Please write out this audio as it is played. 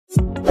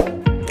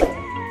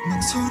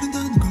Hey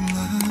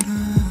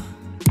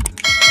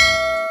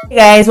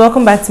guys,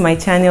 welcome back to my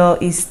channel.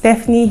 It's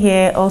Stephanie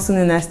here, also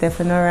known as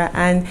Stephanora,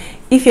 and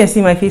if you're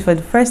seeing my face for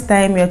the first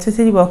time, you're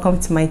totally welcome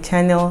to my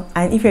channel,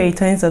 and if you're a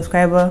returning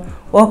subscriber,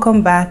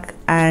 welcome back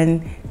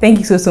and thank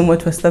you so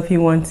much for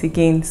stopping once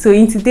again. So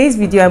in today's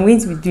video, I'm going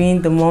to be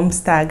doing the mom's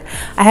tag.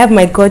 I have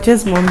my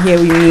gorgeous mom here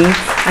with me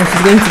and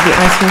she's going to be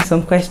answering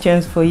some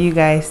questions for you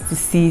guys to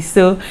see.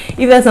 So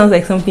if that sounds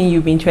like something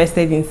you'll be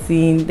interested in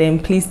seeing, then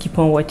please keep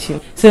on watching.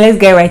 So let's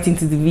get right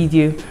into the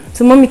video.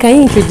 So mommy, can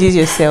you introduce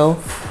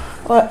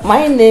yourself? Well,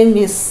 my name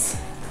is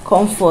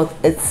Comfort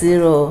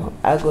Etziro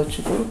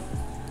Agochukwu.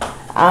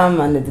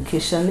 I'm an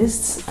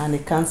educationist and a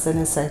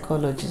counseling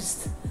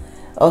psychologist,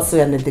 also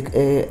an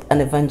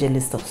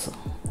evangelist also.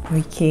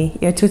 Okay,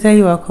 you're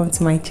totally welcome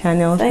to my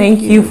channel.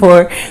 Thank you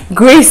for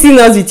gracing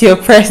us with your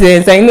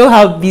presence. I know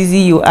how busy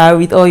you are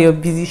with all your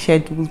busy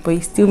schedules, but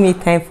you still made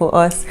time for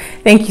us.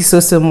 Thank you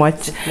so much.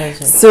 It's a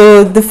pleasure.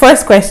 So the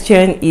first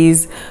question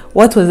is,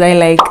 what was I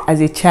like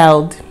as a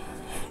child?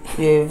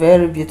 You're a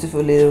very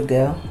beautiful little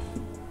girl,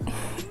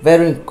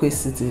 very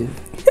inquisitive,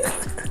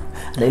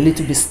 and a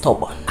little bit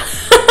stubborn.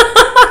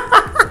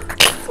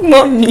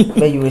 Mommy.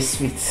 But you were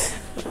sweet.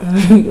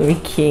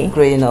 Okay.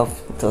 Growing up,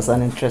 it was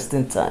an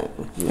interesting time.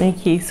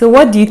 Okay, so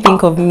what do you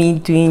think of me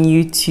doing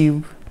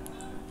YouTube?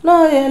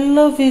 No, I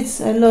love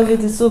it. I love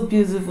it. It's so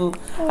beautiful.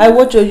 I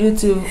watch your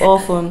YouTube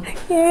often,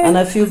 and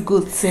I feel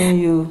good seeing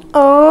you.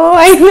 Oh,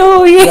 I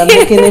know. You are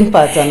making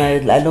impact, and I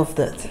love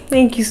that.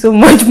 Thank you so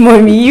much,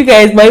 mommy. You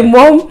guys, my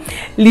mom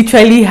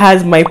literally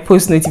has my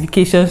post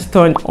notifications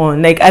turned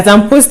on. Like as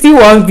I'm posting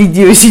one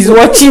video, she's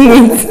watching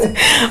it.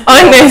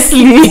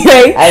 Honestly,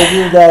 like, I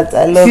do that.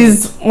 I love.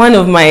 She's one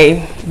of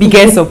my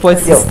biggest support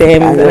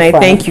systems, and I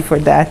thank you for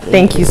that.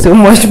 Thank you so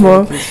much,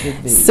 mom.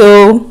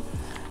 So,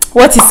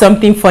 what is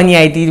something funny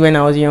I did when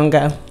I was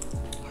younger?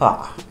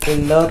 A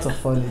lot of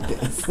funny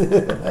things.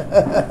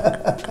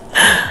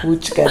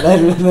 Which can I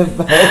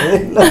remember?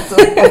 A lot of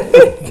funny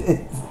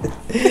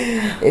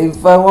things. In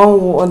fact,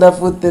 one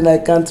wonderful thing I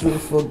can't really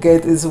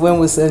forget is when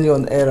we send you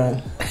on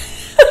errand.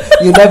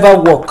 You never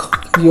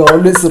walk. You're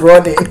always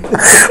running.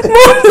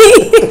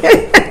 Mommy!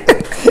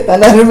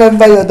 And I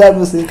remember your dad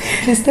would say,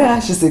 please tell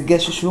her she's a girl.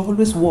 She should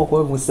always walk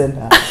when we send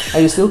her.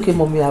 And you say, okay,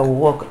 mommy, I will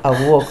walk. I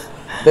will walk.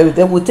 But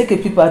then we'll take a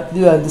peep at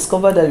you and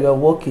discover that you are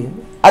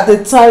walking. At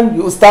the time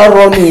you start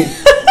running,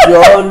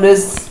 you're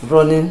always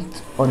running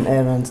on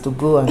errands to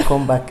go and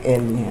come back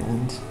early.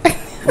 And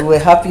we were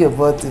happy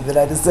about it, but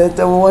at the same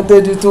time we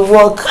wanted you to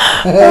walk.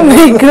 Oh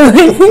my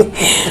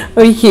god.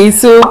 Okay,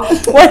 so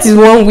what is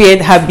one weird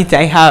habit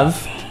I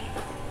have?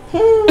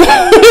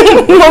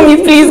 Mommy,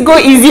 please go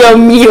easy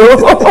on me.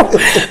 Oh.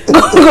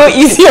 go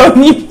easy on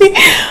me.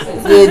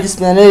 Very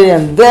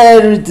disciplinarian,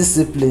 very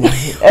disciplined.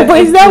 But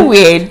is that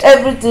weird?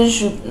 Everything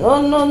should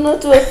no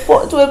to a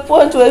fault.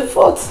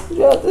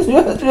 You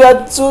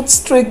are too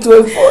strict to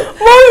a fault.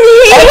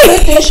 Mommy,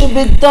 everything should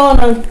be done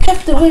and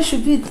kept the way it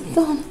should be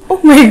done. Oh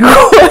my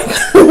god,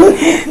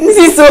 this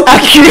is so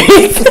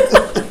accurate.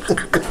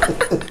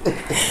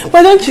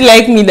 Why don't you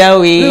like me that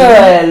way? No,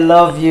 I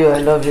love you. I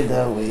love you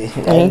that way.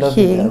 I love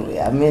you that way.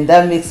 I mean,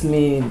 that makes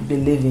me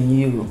believe in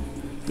you.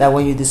 That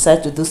when you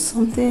decide to do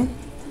something,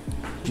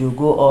 you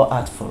go all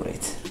out for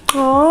it.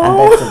 Aww. And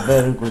that's a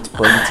very good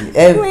quality.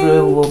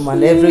 Every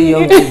woman, every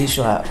young lady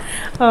should have.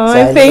 Oh,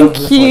 so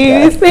thank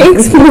you.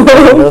 Thanks,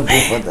 Mom.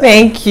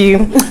 Thank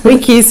you.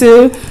 Okay,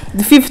 so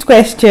the fifth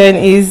question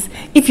is,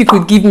 if you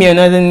could give me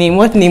another name,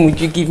 what name would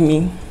you give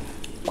me?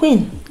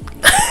 Queen.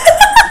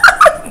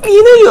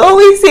 You know, you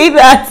always say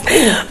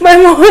that. My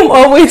mom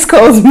always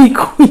calls me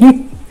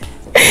Queen.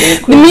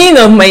 The meaning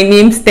of my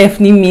name,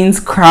 Stephanie, means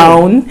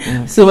crown.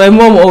 So my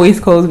mom always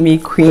calls me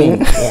Queen.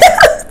 Yeah.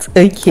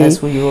 Okay. That's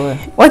who you are.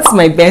 What's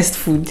my best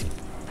food?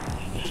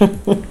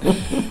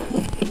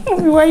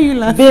 Why are you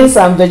laughing? Beans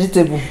and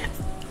vegetable.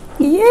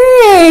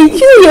 Yeah,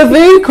 you're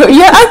very close.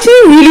 You're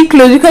actually really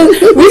close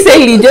because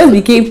recently it just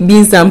became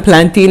beans and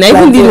plantain. I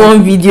even did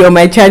one video on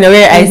my channel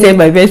where I said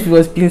my best food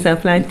was beans and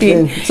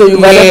plantain. So you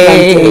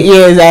plantain?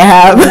 Yes, I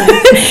have.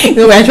 You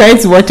know, we're trying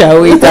to watch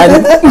our weight,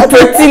 and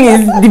protein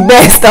is the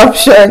best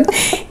option.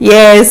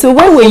 Yeah. So,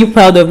 what were you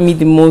proud of me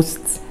the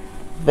most?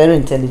 Very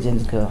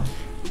intelligent girl.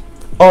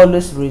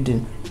 Always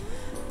reading.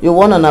 You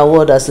won an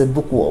award as a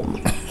bookworm.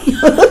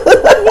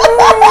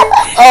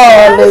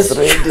 Always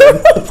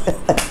reading.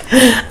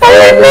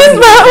 I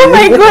remember. Oh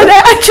my god, I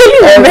actually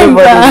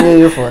remember. Everybody knew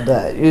you for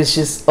that.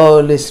 She's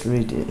always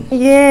reading.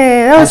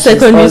 Yeah, that was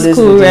secondary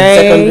school, right?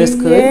 Secondary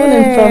school, even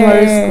in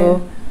primary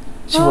school,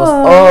 she was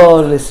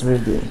always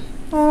reading.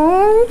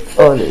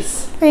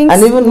 Always. Thanks,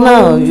 and even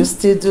now, you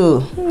still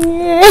do.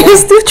 Yeah, I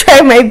still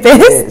try my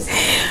best. Yes.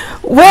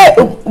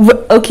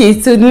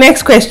 Okay, so the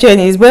next question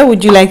is, where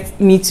would you like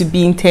me to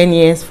be in 10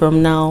 years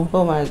from now?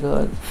 Oh my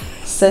God.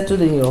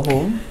 Settled in your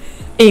home.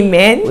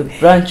 Amen. With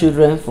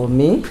grandchildren for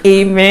me.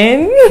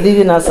 Amen.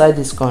 Living outside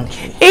this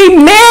country.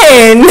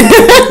 Amen.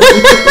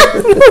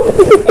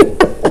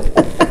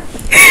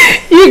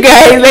 You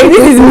guys, like,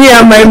 this is me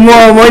and my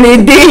mom on a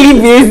daily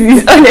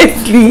basis,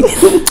 honestly.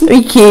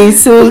 Okay,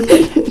 so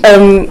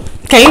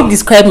Can you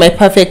describe my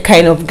perfect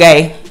kind of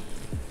guy?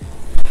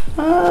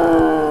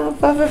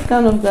 Perfect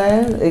kind of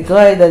guy. A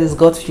guy that is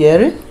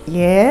God-fearing.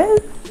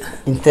 Yes.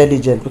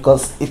 Intelligent,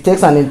 because it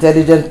takes an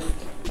intelligent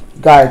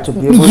guy to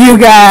be able you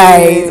to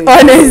guys,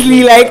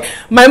 honestly, like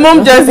my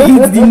mom just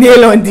hit the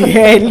nail on the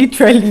head,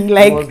 literally.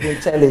 Like, he must be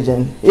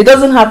intelligent. He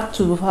doesn't have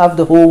to have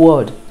the whole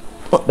world,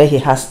 but he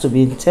has to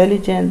be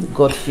intelligent,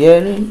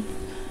 God-fearing,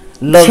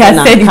 loving, she has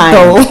and said kind. it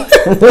all.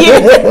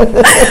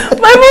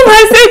 My mom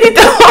has said it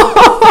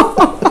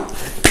all.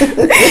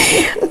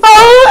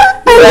 Oh,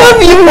 I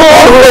love you,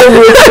 mom.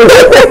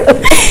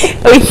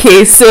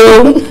 Okay, so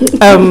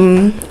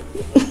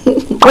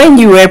when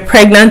you were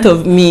pregnant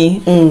of me,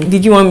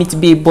 did you want me to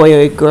be a boy or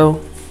a girl?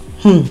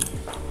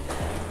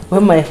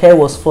 When my hair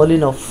was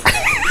falling off,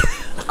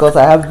 because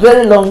I have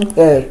very long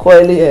hair,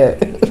 coily hair,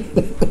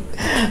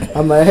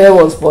 and my hair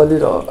was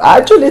falling off. I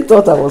actually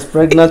thought I was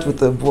pregnant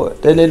with a boy.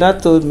 Then they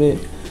not told me,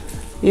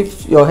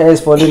 if your hair is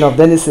falling off,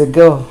 then it's a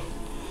girl,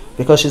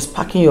 because she's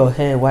packing your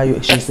hair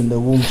while she's in the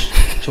womb.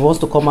 She wants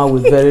to come out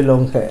with very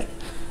long hair.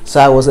 So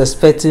I was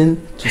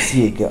expecting to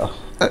see a girl.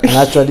 And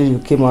actually you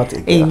came out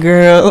a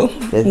girl.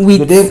 With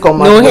you didn't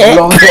come out no with hair.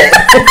 long hair.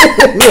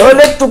 You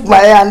only took my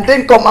hair and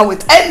didn't come out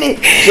with any.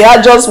 She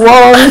had just one.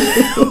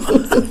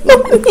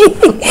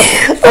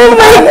 Oh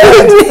my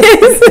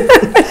goodness.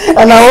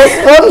 And I was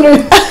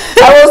wondering,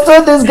 I was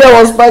told this girl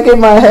was packing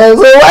my hair,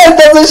 so why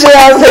doesn't she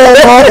have hair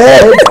on her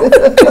head?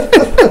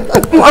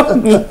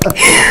 Mommy.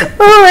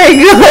 Oh my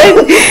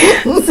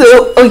god. So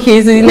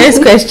okay, so the next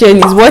question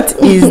is, what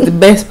is the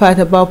best part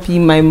about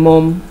being my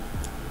mom?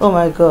 Oh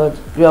my god,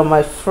 you are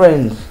my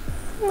friend.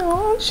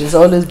 Aww. She's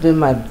always been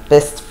my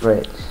best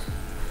friend,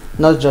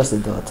 not just a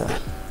daughter.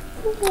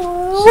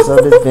 Aww. She's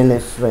always been a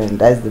friend.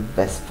 That's the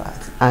best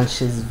part. And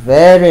she's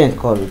very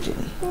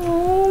encouraging.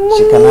 Aww,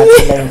 she can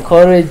actually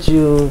encourage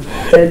you,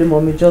 tell you,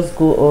 mommy, just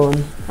go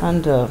on.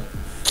 And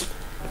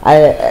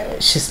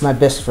she's my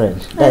best friend.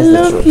 That's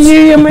the truth. I love you.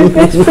 You're my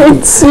best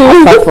friend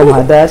too. Apart from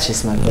her dad,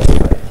 she's my best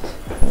friend.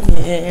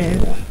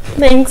 Yeah.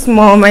 Thanks,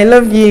 mom. I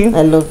love you.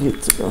 I love you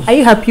too. Are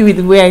you happy with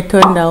the way I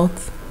turned out?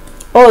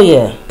 Oh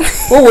yeah.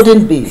 Who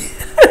wouldn't be?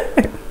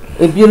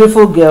 A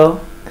beautiful girl,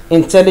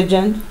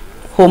 intelligent,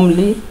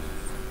 homely,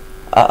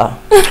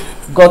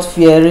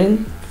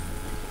 God-fearing,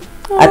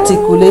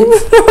 articulate.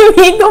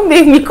 Mommy, don't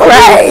make me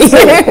cry.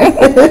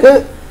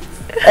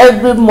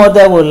 Every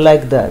mother will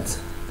like that.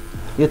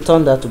 You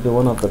turned out to be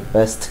one of the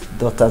best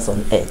daughters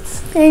on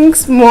earth.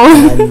 Thanks,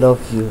 mom. I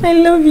love you. I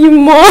love you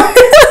more.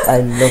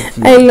 I love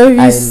you. I love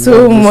you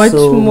so much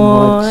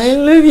more. I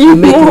love you more. You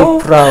make more.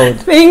 me proud.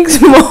 Thanks,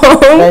 mom.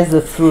 That's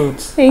the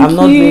truth. I'm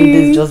not doing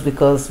this just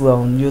because we're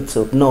on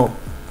YouTube. No.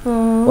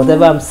 Aww.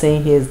 Whatever I'm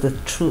saying here is the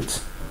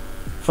truth.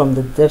 From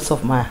the depths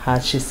of my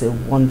heart, she's a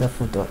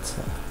wonderful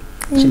daughter.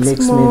 She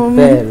makes me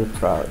very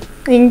proud.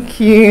 Thank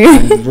you.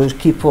 And just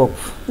keep up.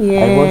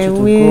 Yeah, I want you to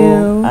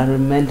go and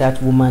remain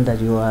that woman that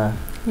you are.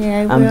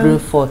 Yeah, and bring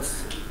forth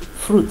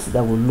fruits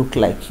that will look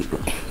like you.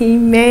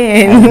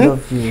 Amen. I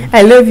love you.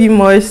 I love you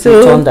more. So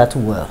you done that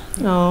well.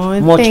 Oh,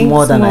 much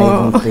more than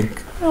I even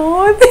think.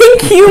 Oh,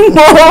 thank you,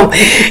 mom.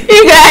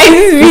 You guys,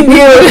 this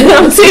video,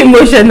 I'm so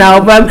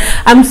emotional, but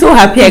I'm so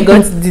happy I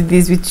got to do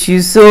this with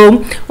you.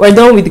 So we're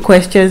done with the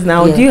questions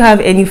now. Yeah. Do you have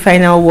any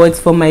final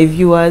words for my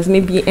viewers?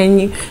 Maybe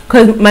any,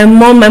 because my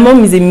mom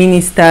is a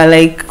minister.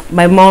 Like,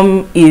 my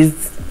mom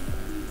is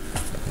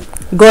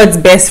God's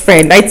best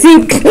friend. I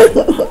think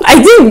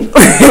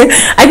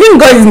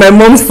God is my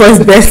mom's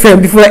first best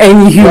friend before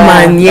any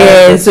human.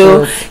 Yeah.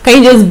 So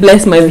can you just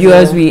bless my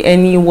viewers with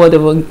any word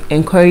of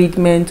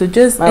encouragement or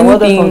just my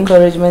word of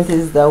encouragement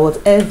is that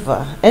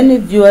whatever any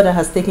viewer that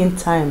has taken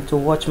time to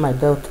watch my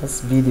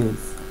daughter's videos,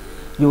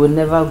 you will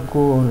never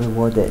go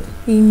unrewarded.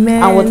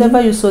 Amen. And whatever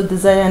you so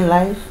desire in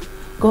life,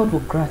 God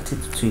will grant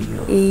it to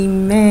you.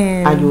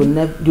 Amen. And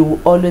you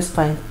will always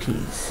find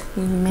peace.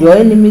 Amen. Your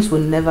enemies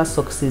will never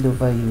succeed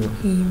over you.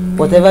 Amen.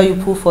 Whatever you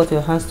put forth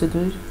your hands to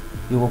do,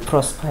 you will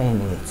prosper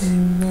in it.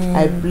 Amen.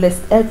 I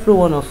bless every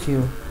one of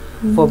you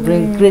for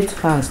bringing great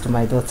fans to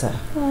my daughter.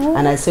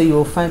 And I say you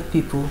will find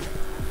people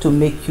to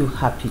make you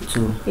happy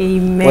too.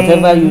 Amen.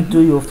 Whatever you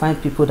do, you will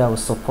find people that will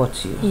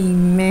support you.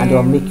 Amen. And they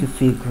will make you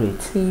feel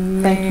great.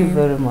 Amen. Thank you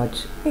very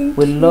much.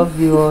 We love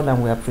you all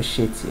and we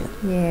appreciate you.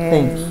 Yeah.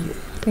 Thank you.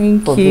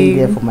 Thank for you. being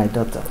there for my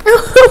daughter.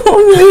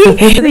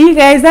 So you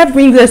guys, that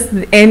brings us to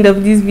the end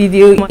of this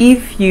video.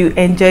 If you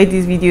enjoyed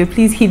this video,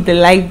 please hit the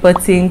like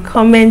button,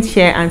 comment,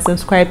 share and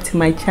subscribe to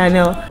my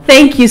channel.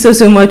 Thank you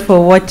so much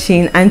for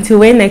watching. Until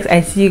when next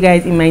I see you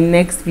guys in my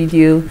next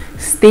video,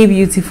 stay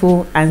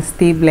beautiful and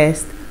stay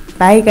blessed.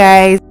 Bye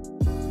guys.